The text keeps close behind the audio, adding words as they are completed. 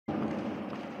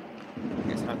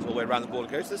Hands all the way around the ball.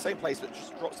 It goes to the same place, but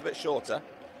just drops a bit shorter.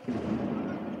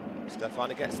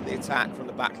 Stefano gets the attack from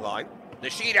the back line.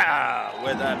 Nishida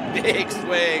with a big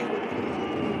swing.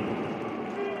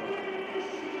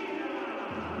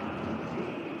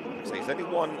 So he's only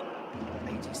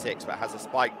 186, but has a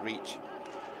spike reach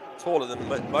taller than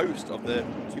most of the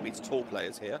 2 meter tall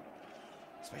players here,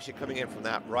 especially coming in from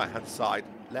that right-hand side,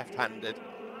 left-handed.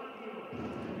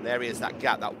 There is that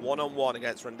gap, that one-on-one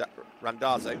against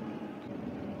Randazzo.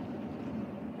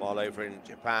 While over in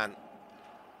Japan,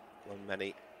 won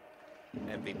many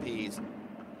MVPs.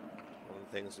 One of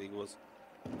the things he was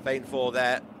famed for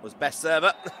there was best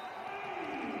server. I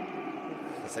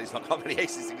said he's not got many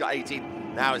aces, he's got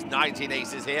 18. Now it's 19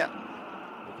 aces here.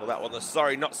 We'll call that one the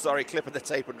sorry, not sorry, clip of the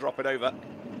tape and drop it over.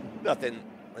 Nothing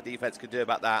the defense could do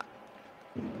about that.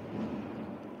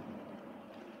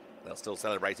 They'll still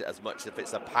celebrate it as much if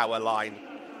it's a power line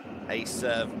ace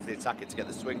serve for the attacker to get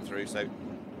the swing through. So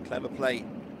clever play,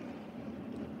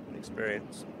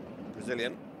 experienced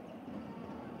Brazilian.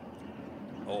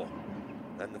 Oh,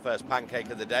 then the first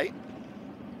pancake of the day.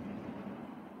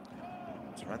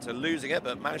 Toronto losing it,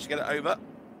 but managed to get it over.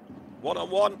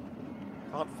 One-on-one.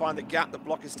 Can't find the gap. The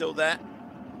block is still there.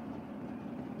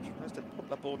 Tries to put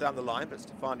the ball down the line, but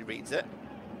Stefani reads it.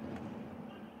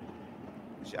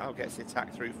 Zhao gets the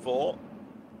attack through 4.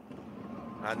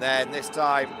 And then this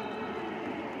time,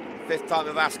 5th time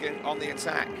of asking on the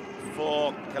attack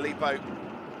for Callipo.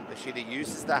 Nishida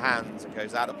uses the hands and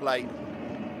goes out of play.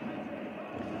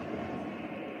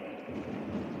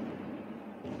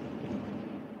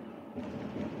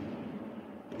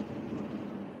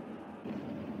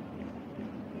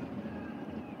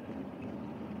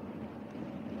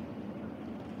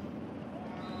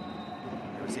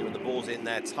 See when the ball's in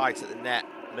there, tight at the net,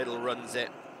 middle runs it.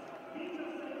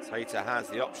 Taita has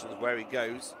the options where he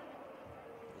goes.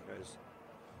 He goes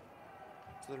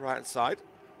to the right hand side.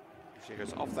 She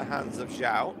goes off the hands of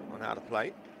Zhao on how to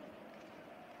play.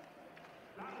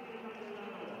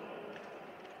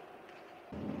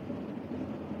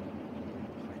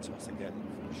 High toss again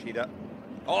from Nishida.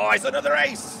 Oh, it's another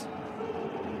ace!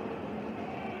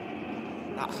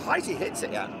 That height he hits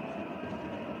it, yeah.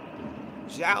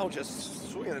 Zhao just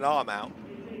swinging an arm out.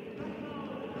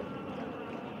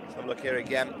 Let's have a look here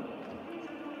again.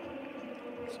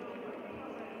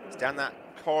 It's down that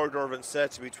corridor of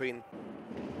uncertainty between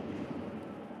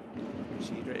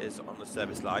Nishida is on the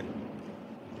service line.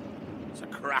 It's a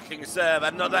cracking serve,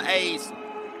 another ace.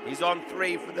 He's on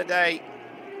 3 for the day.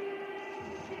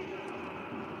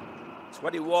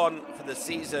 21 for the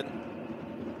season.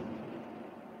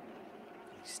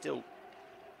 He's still,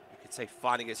 you could say,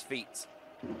 finding his feet.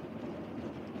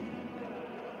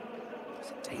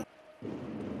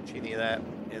 Chini there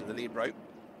in the lead rope.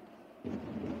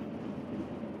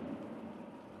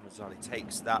 Mazzani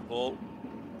takes that ball,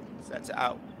 sets it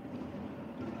out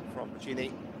from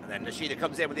Chini, and then Nishida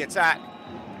comes in with the attack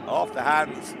off the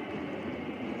hands.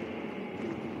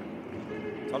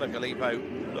 Volley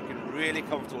Callipo looking really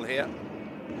comfortable here.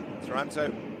 Toronto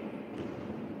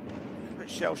a bit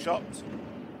shell-shocked.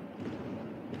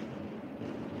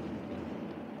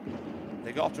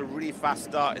 They got off to a really fast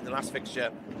start in the last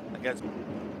fixture against.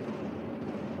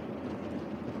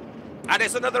 And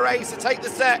it's another ace to take the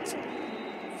set.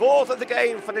 4th of the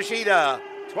game for Nishida.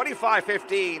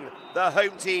 25-15. The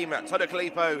home team, Volley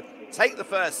Callipo, take the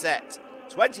first set.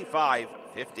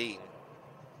 25-15.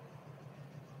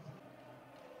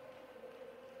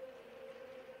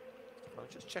 I'll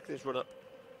just check this run up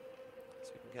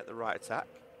so we can get the right attack.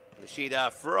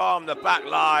 Nishida from the back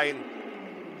line.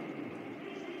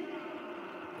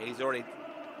 He's already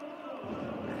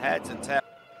heads and tails.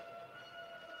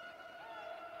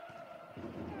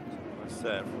 Nice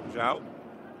serve from Zhao.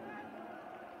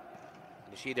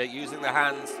 Nishida using the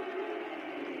hands.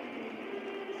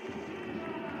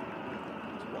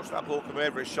 So watch that ball come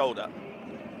over his shoulder,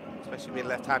 especially being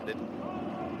left-handed.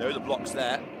 Know the block's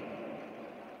there.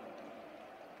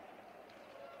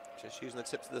 Just using the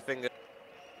tips of the finger.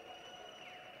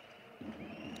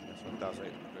 This one does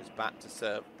it. Goes back to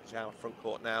serve. Zhao front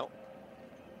court now.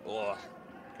 Oh,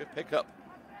 good pickup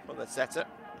from the setter.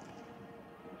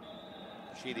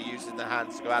 Nishida using the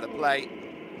hands to go out of play.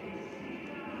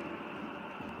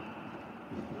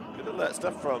 Good alert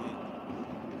stuff from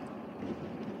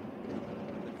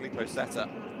the Callipo setter.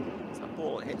 As that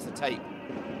ball hits the tape.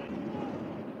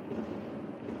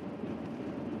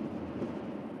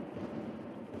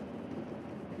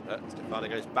 Stefano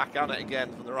goes back on it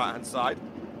again from the right-hand side.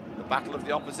 The battle of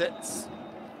the opposites.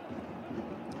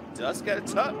 Does get a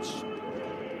touch.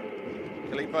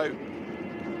 Callipo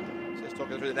just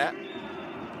talking through the net.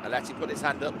 Aleti put his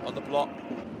hand up on the block.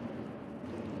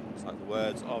 It's like the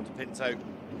words of De Pinto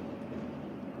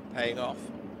paying off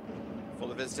for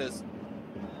the visitors.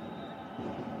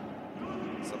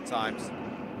 Sometimes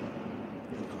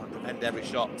you can't defend every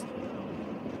shot.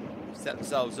 Set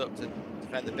themselves up to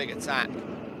defend the big attack.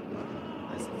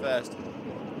 That's the first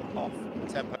off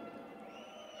tempo.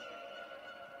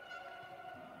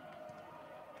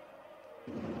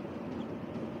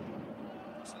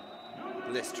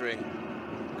 Blistering,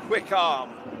 quick arm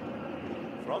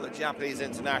from the Japanese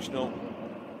international.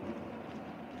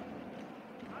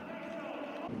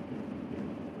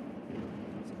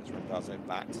 So Randazzo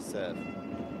back to serve.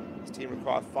 His team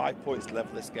require 5 points to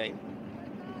level this game.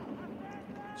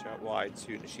 Out wide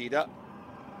to Nishida.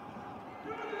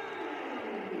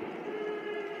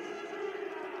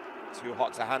 Too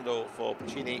hot to handle for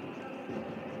Puccini.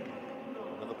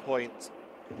 Another point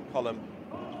column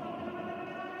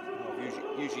of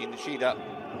Yuji Nishida.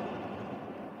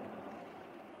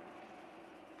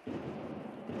 Look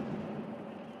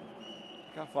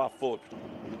how far forward.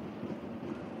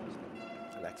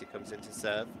 Letty comes in to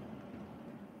serve.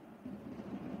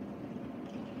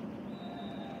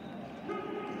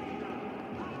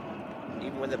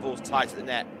 Even when the ball's tight to the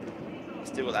net, he's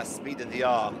still got that speed of the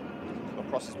arm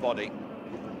across his body.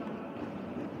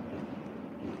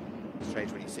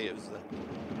 Strange when you see it as the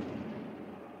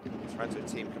Toronto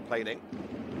team complaining.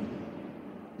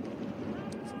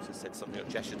 Someone said something or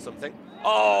gestured something.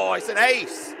 Oh, it's an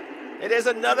ace! It is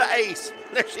another ace,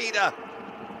 Nishida.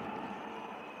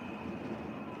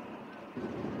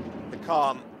 The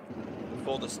calm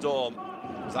before the storm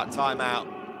was that timeout.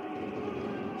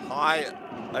 High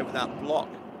over that block.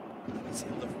 You see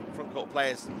the front court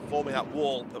players forming that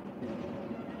wall. But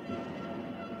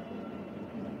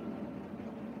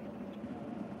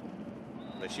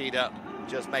Nishida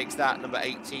just makes that number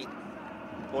 18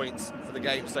 points for the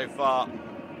game so far.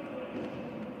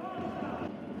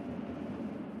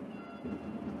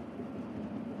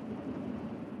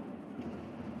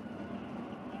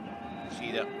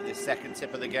 Nishida with his second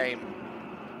tip of the game.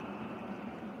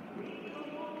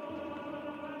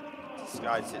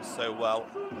 Disguised it so well.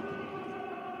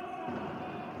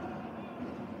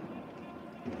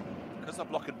 Because I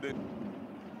block and move.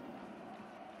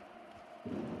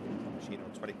 Nishida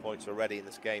on 20 points already in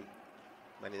this game.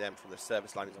 Many of them from the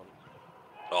service line. He's on.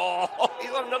 Oh,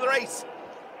 he's on another ace.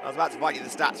 I was about to bite you the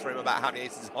stats for him about how many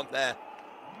aces he's on there.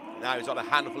 Now he's on a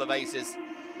handful of aces. So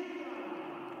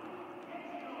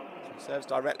he serves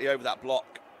directly over that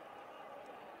block.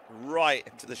 Right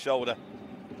into the shoulder.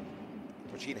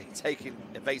 Puccini taking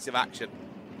evasive action.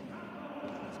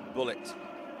 Bullet.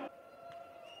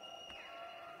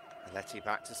 Letty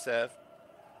back to serve.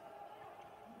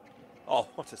 Oh,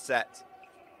 what a set.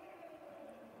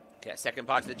 Get second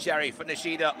bite to the cherry for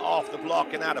Nishida, off the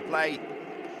block and out of play.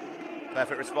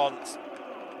 Perfect response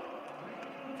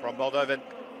from Moldovan.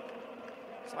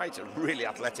 Sides are really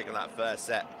athletic in that first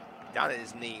set. Down at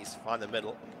his knees, find the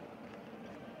middle.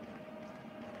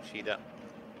 Nishida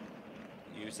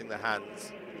using the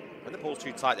hands. When the ball's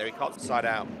too tight there, he can't side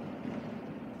out.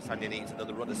 Sanya needs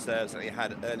another run of serves that he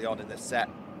had early on in the set.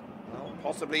 Well,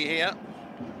 possibly here.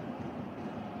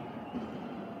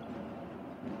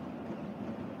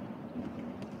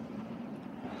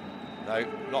 No,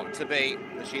 not to be.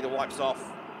 Nishida wipes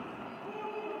off.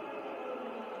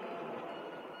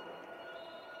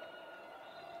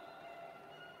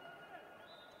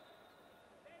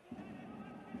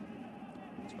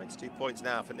 It's 22 points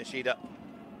now for Nishida.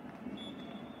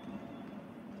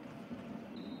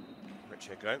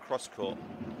 Richard going cross court.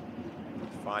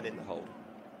 Finding the hole.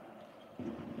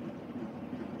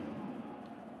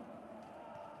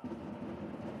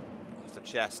 Off the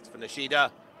chest for Nishida.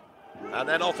 And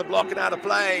then off the block and out of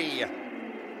play.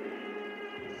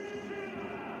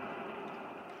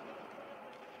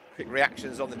 Quick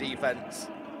reactions on the defense.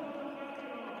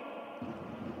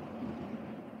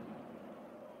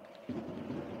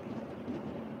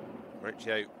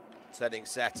 Riccio setting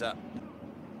setter.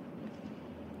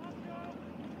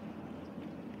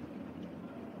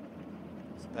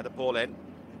 It's a better ball in.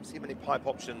 Don't see many pipe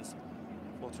options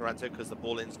for Taranto because the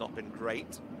ball in's not been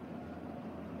great.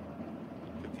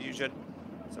 Confusion.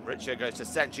 So Riccio goes to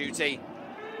set duty.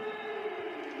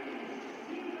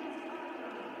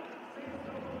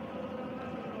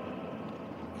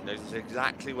 He knows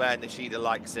exactly where Nishida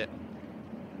likes it.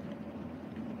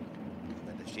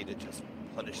 And then Nishida just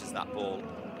punishes that ball.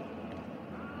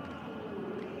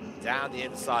 Down the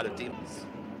inside of Demons.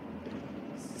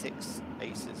 6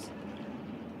 aces.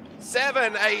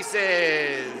 7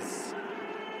 aces!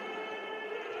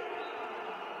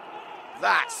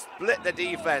 That split the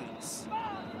defense.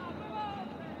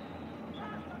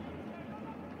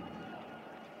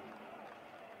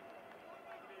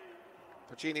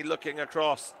 Puccini looking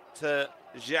across to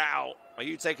Zhao. Are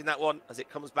you taking that one as it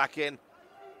comes back in?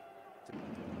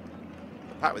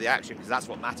 Back with the action, because that's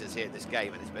what matters here in this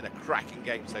game, and it's been a cracking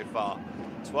game so far.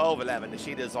 12-11.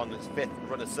 Nishida's on his 5th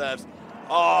run of serves.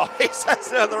 Oh, he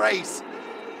sets another ace.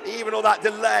 Even all that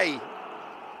delay.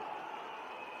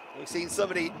 We've seen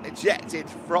somebody ejected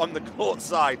from the court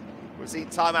side. We've seen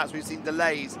timeouts, we've seen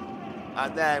delays.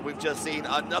 And then we've just seen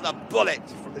another bullet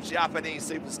from the Japanese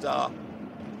superstar.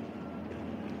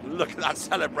 Look at that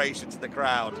celebration to the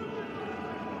crowd.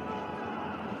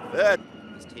 Third,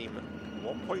 this team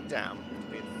 1 point down,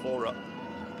 being 4 up.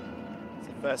 It's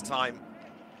the first time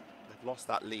they've lost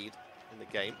that lead in the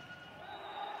game.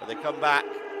 But they come back.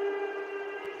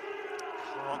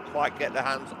 Can't quite get their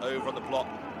hands over on the block.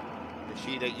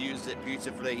 Nishida used it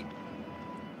beautifully.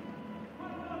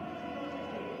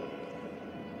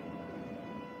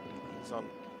 He's on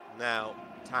now,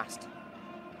 tasked.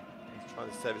 He's trying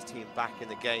to serve his team back in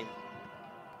the game.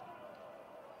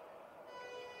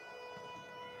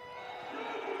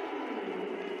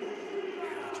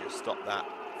 Just stop that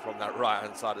from that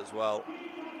right-hand side as well.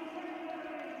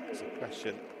 It's a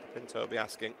question Pinto will be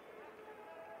asking.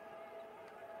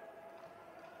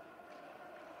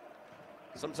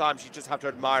 Sometimes you just have to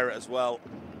admire it as well.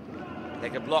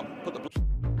 Take a block, put the block.